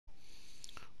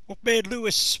Wolfman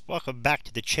Lewis, welcome back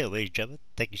to the channel, ladies and gentlemen.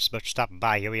 Thank you so much for stopping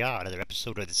by. Here we are, another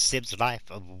episode of The Sims Life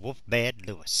of Wolfman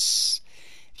Lewis.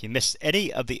 If you missed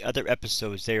any of the other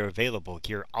episodes, they are available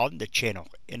here on the channel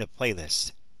in a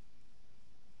playlist.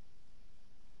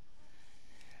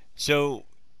 So,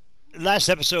 last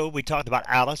episode we talked about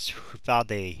Alice, who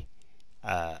found a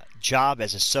job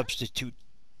as a substitute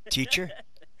teacher.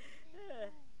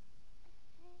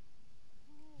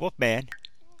 Wolfman,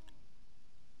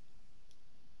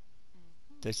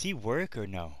 does he work or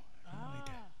no?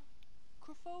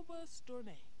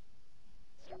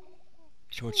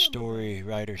 Short story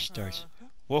writer starts.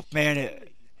 Wolfman's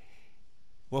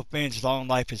long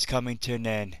life is coming to an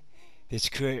end. This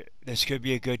could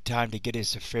be a good time to get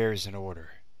his affairs in order.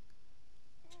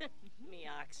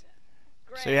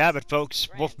 So you have it, folks.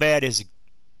 Wolfman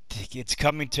it's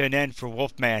coming to an end for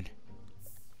Wolfman.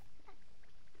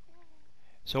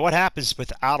 So what happens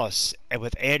with Alice and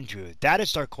with Andrew? That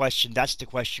is our question. That's the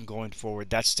question going forward.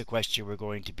 That's the question we're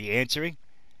going to be answering.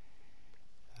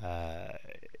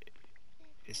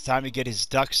 It's time to get his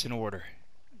ducks in order.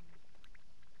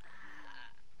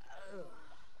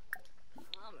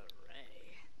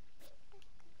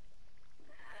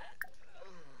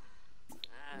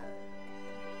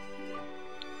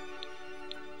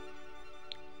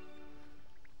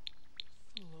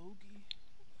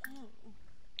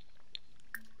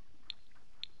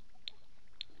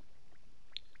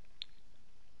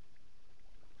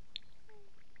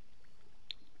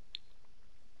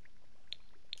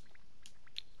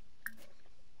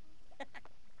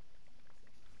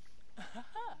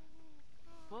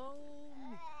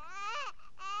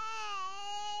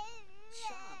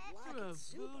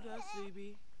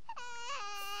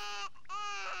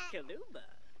 Kaluba.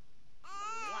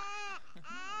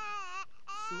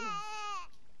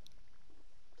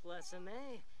 Plus a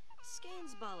May,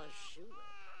 Skainsballa Shula.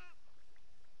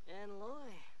 And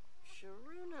Loy,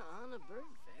 Sharuna on a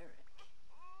bird ferret.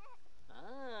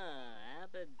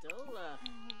 Abadola,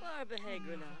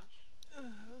 Barbahegranach.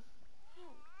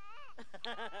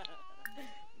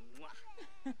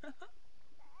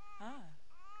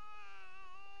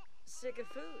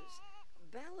 Sycophus,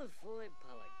 Balafoy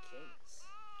Palacanis.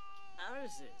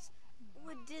 Ours is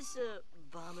Wadissa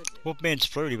Bomadoo. Wolfman's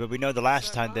flirty, but we know the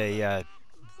last time they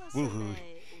woohooed,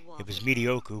 it was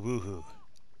mediocre woohoo.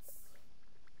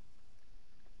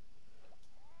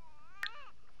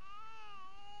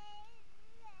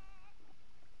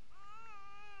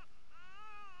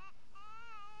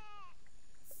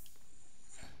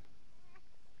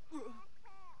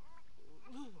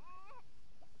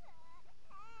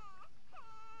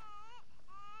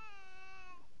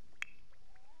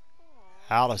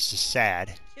 Alice is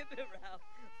sad.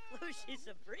 She's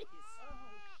a breeze.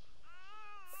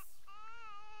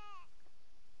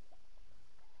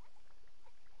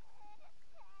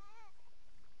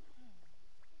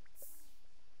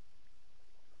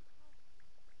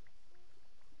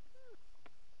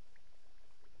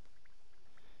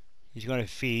 He's going to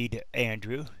feed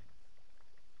Andrew.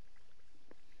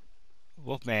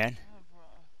 Wolfman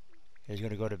is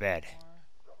going to go to bed.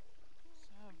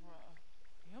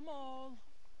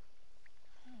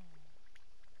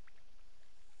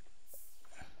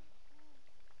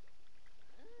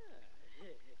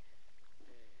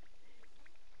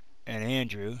 And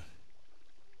Andrew.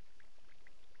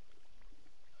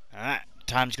 Alright,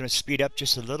 time's going to speed up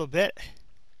just a little bit.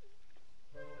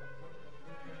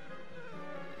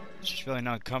 She's feeling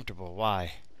uncomfortable.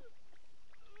 Why?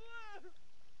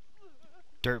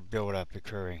 Dirt buildup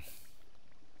occurring.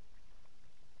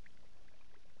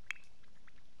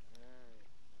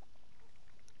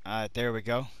 Alright, there we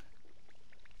go.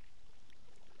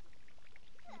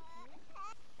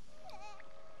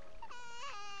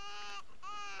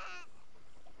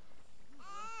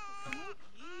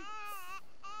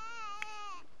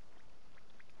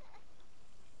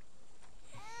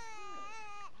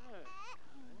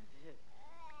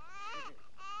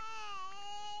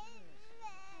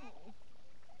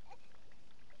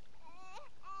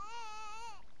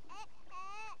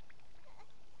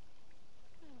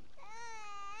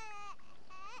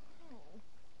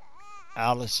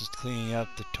 Alice is cleaning up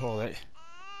the toilet.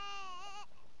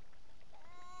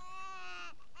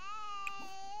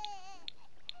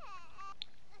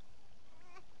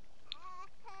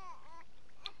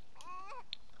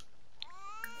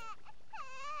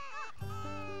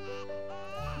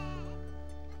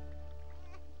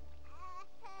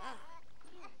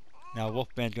 Now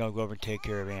Wolfman's gonna go over and take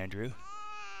care of Andrew.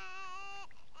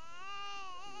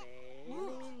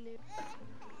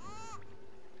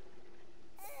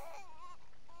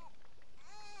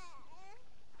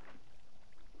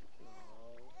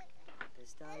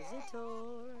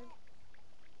 Prestigitor.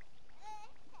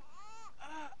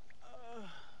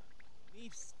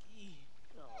 Beef ski.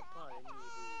 Oh, pardon me.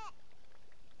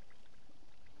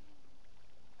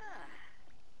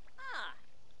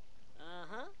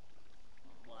 Uh-huh.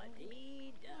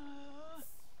 Wadida.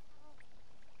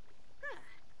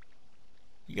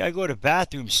 You gotta go to the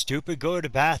bathroom, stupid. Go to the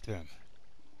bathroom.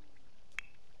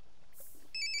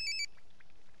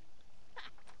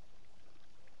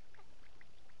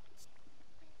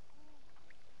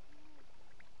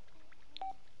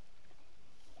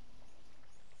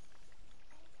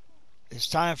 It's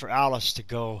time for Alice to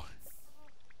go.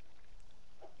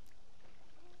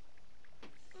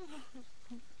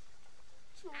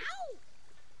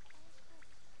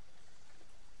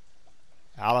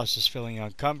 Alice is feeling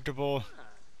uncomfortable.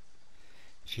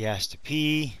 She has to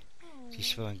pee.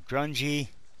 She's feeling grungy.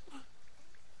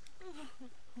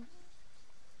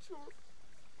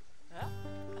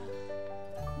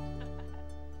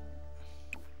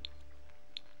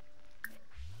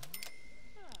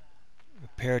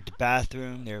 Repaired the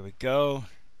bathroom. There we go.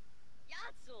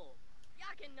 Yatzel.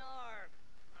 Yakinarb.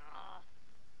 Huh?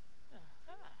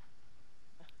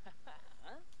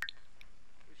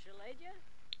 Ushaladia?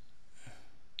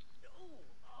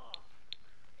 Oh.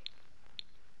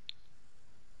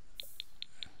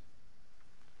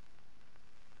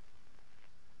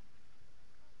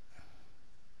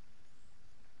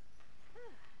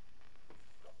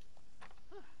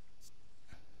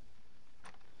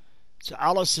 So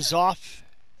Alice is off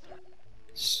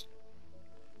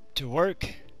to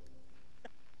work.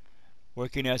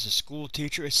 Working as a school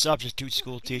teacher, a substitute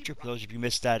school teacher. For those of you who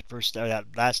missed that that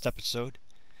last episode,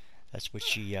 that's what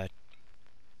she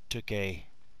took a.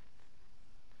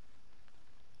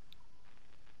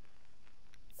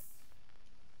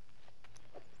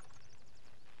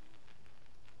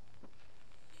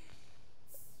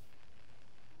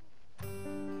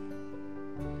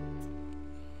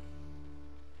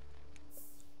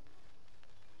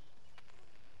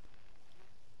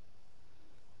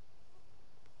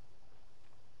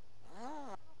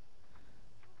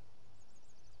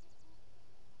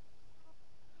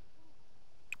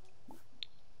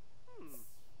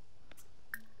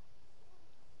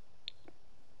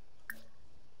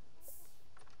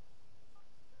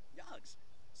 Yogs.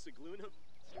 Sigluna.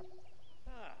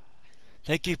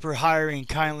 Thank you for hiring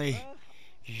kindly.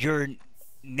 Your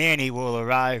nanny will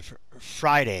arrive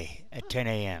Friday at 10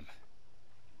 a.m.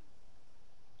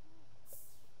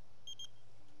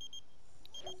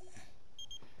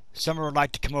 Summer would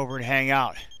like to come over and hang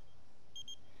out.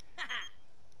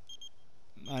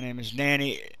 My name is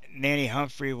Nanny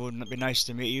Humphrey. Would be nice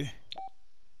to meet you.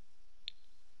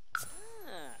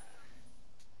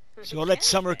 So we'll let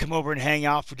Summer come over and hang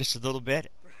out for just a little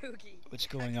bit. What's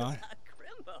going on?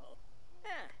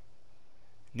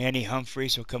 Nanny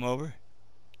Humphreys will come over.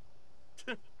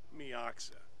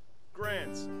 Mioxa.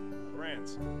 Grants.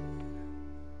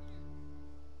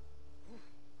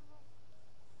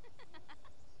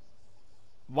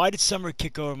 Why did Summer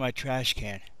kick over my trash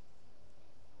can?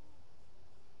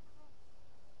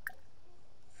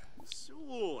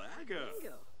 Sul Aga.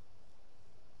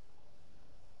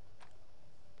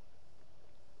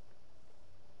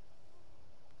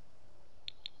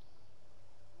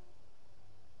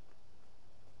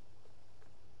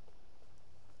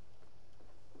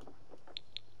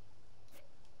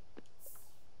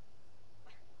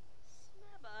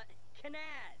 Snabba.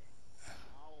 Canad.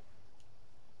 Oh.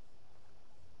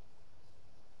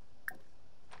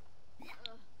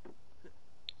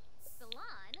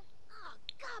 Salon. Oh,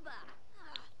 Gaba.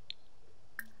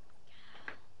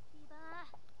 Biba.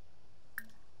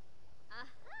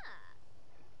 Aha.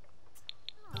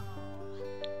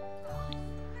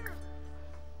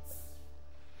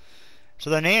 So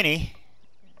the nanny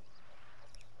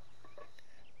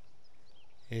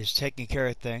is taking care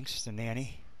of things. The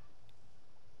nanny.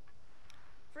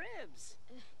 Fribs.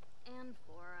 And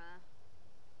Fora.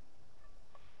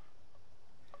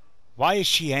 Why is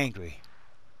she angry?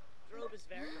 Drobus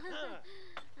Vera.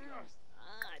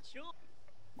 Chul.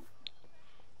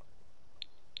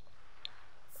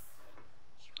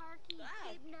 Charky.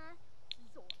 Ibna.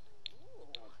 Zor.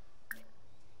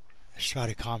 Let's try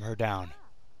to calm her down.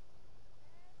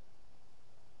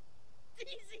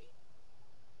 Easy.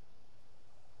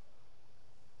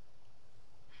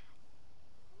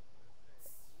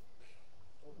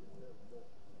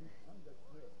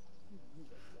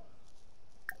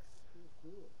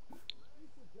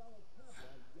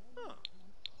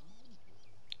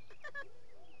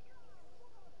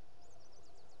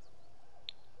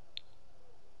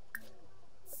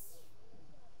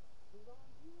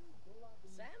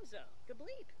 Samzo.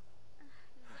 Kableep.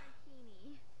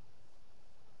 Martini.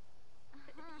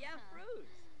 Yeah,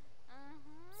 Fruze.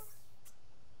 Uh-huh.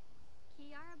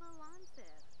 Kiarba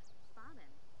Lansif.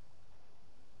 Spaden.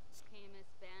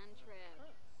 Camus Band Trip.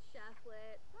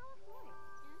 Cheflet.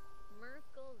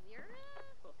 Merkel Zira.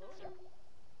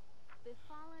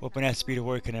 Befallen. Wolfman has to be to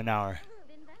work in an hour.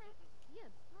 Vinvet.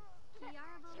 Yib.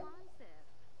 Kiarba Lansif.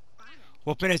 Spaden.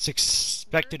 Wolfman is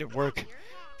expected at work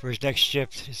for his next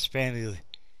shift. His family.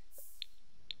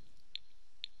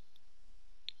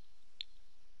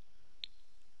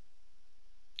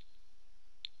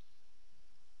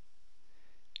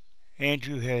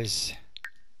 Andrew has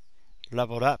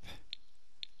leveled up.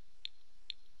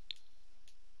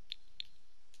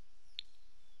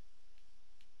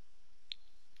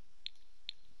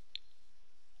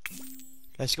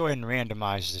 Let's go ahead and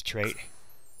randomize the trait.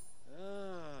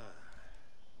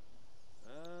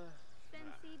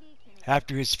 Sensibi Kinnick.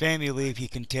 After his family leave, he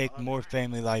can take more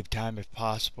family lifetime if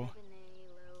possible. Ebene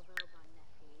Lovo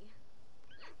Bonefi.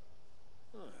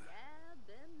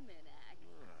 Minak.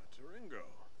 Turingo.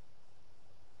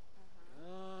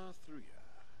 Thruya.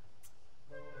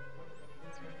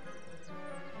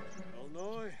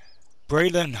 Illinois.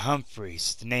 Braylon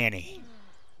Humphreys, the nanny.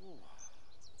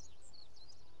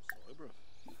 Celebra.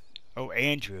 Oh,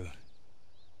 Andrew.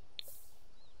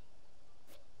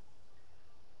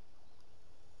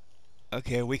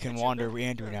 Okay, we can wander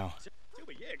Andrew now.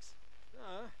 Tuba Yigs.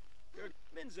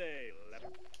 Minze.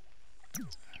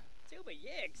 Tuba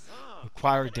Yigs.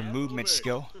 Acquired the movement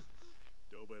skill.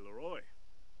 Dobe Leroy.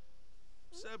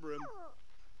 Sebrim.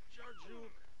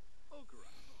 Jarjuk. Okra.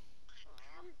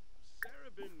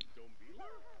 Sarabin Dombila.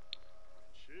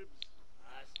 Chibs.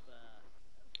 Aspa.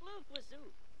 Fluke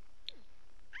Wazoo.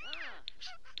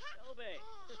 Dobe.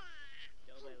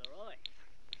 Dobe Leroy.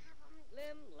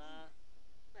 Lim La.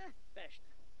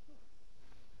 Beshna.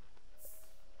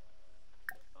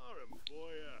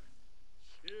 Aramboya.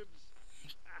 Chibs.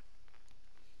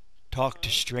 Talk to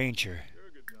stranger.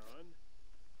 Jurgadon.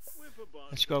 Whiffabon.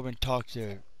 Let's go over and talk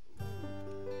to Alice.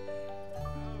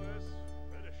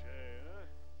 Redishay.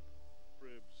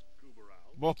 Fribs.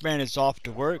 Kubarao. Wolfman is off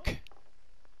to work.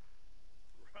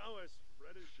 Rowes.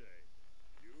 Redishay.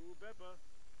 You Beppa.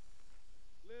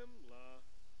 Lim La.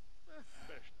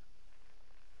 Beshna.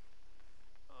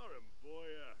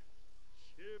 Aramboya.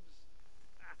 Chibs.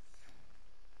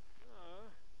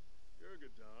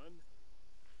 Jurgadon.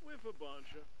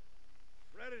 Whiffabonsha.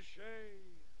 Redishay.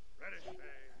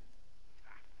 Redishay.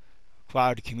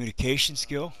 Acquired communication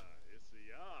skill.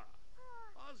 Isia.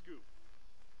 Osgoop.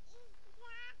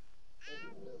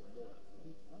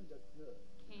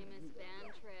 Camus Band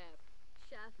Trip.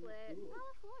 Cheflet.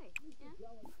 Malafoy.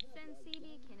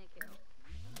 Sensibi Kinniku.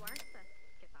 Swarsa.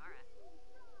 Cathara.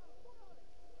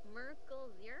 Merkel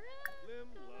Zira. Lim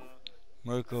La.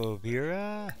 Mirko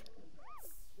Vera.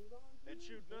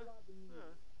 Etchudna.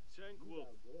 Tranquil.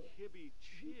 Kibby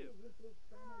Chib.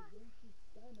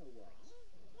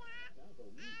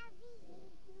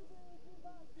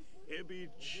 Hibby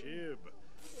Chib.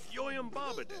 Yoyam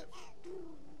Babadev.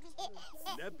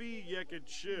 Neppy Yekid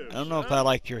Chib. I don't know if I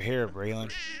like your hair,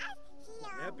 Braylon.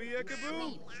 Neppy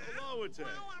Yekaboo. Alawate.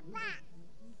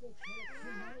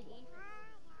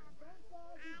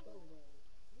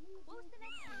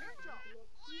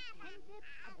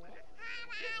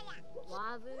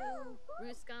 Wavu.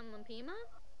 Ruskan Lampima.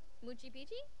 Muchi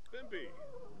Pichi. Pimpy.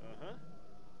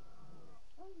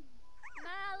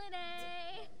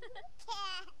 Malinay.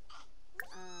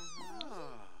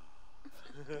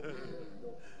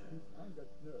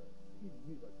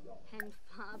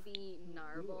 Henfabi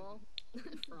Narble.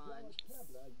 Franj.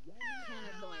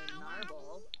 Canathoy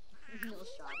Narble.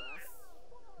 Milshaba.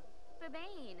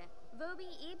 Fabane. Vobi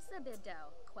Ibsa Bibdo.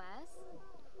 Quest.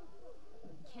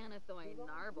 Canathoy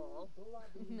Narble.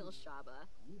 Milshaba.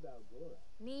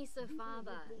 Nisa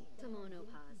Faba.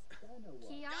 Tamonopaz.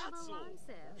 Kiarba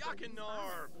Lansif.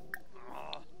 Yakinar.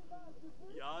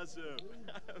 Yazib.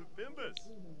 Bimbus.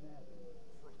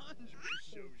 Franj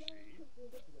Shoshi.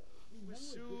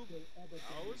 Wisub.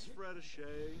 Alice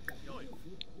Fredishay. Yoyam.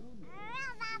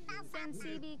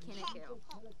 Sensibi Kinniku.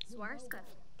 Swarska.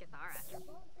 Cathara.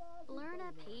 Lerna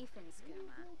Pafin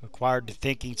Skuma. Acquired the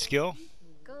thinking skill.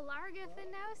 Golarga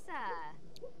Finosa.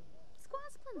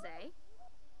 Squas Plinze.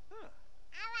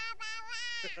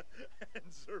 And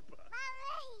Zerpa.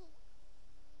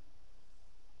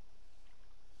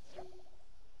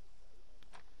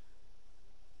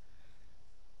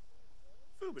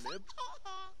 Fubanib.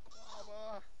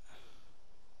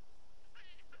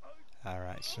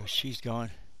 Alright, so she's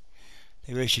gone.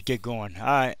 Maybe we should get going.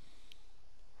 Alright.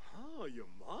 Oh,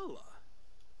 Yamala.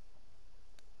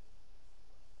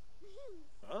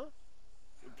 Huh?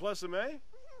 plus him, eh?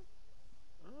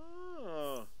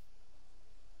 Oh.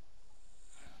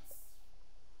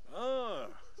 Ah,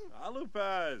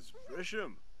 alupaz,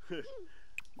 frisham. Nib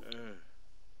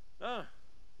nub.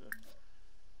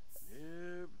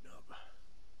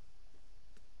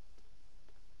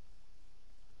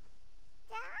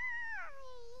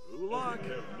 Ulak,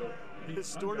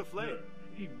 store to flame.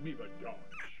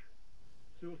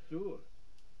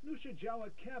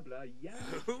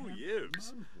 Who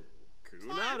yibs?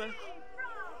 Kunada.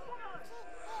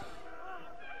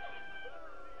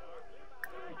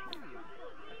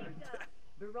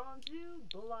 Baranzu,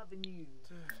 Bulavenue.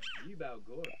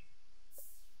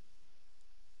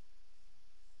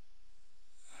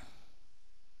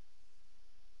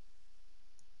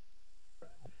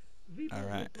 All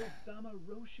right.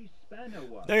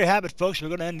 There you have it, folks. We're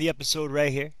going to end the episode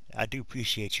right here. I do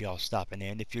appreciate you all stopping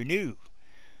in. If you're new,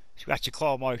 scratch the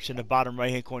claw marks in the bottom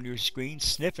right-hand corner of your screen.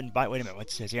 Sniff and bite. Wait a minute. What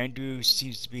it says? Andrew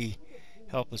seems to be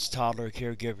helpless toddler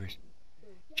caregiver.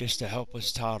 Just a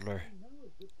helpless toddler.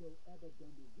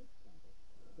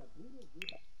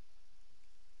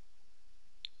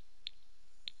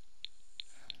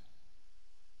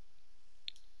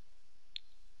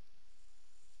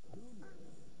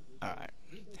 Alright.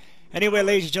 Anyway,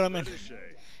 ladies and gentlemen,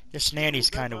 this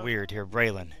nanny's kind of weird here,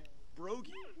 Braylon.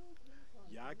 Brogy.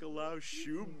 Yakalau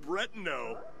Shoe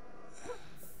Bretno.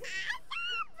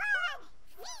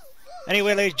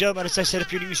 Anyway, ladies and gentlemen, as I said,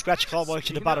 if you're new, scratch the claw marks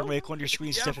in the bottom right corner of your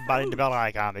screen, sniff and bite in the bell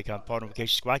icon, become part of the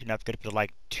notification squad. Do not forget to put a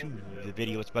like to the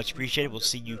video. It's much appreciated. We'll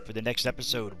see you for the next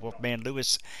episode of Wolfman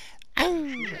Lewis.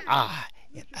 And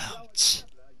out.